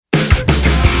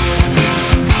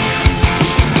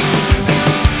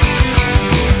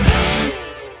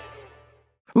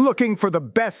looking for the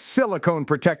best silicone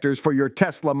protectors for your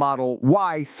Tesla Model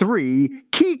Y3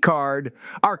 key card?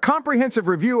 Our comprehensive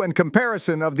review and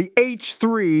comparison of the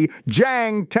H3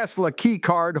 Jang Tesla key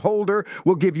card holder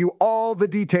will give you all the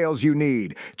details you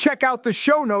need. Check out the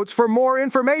show notes for more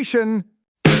information.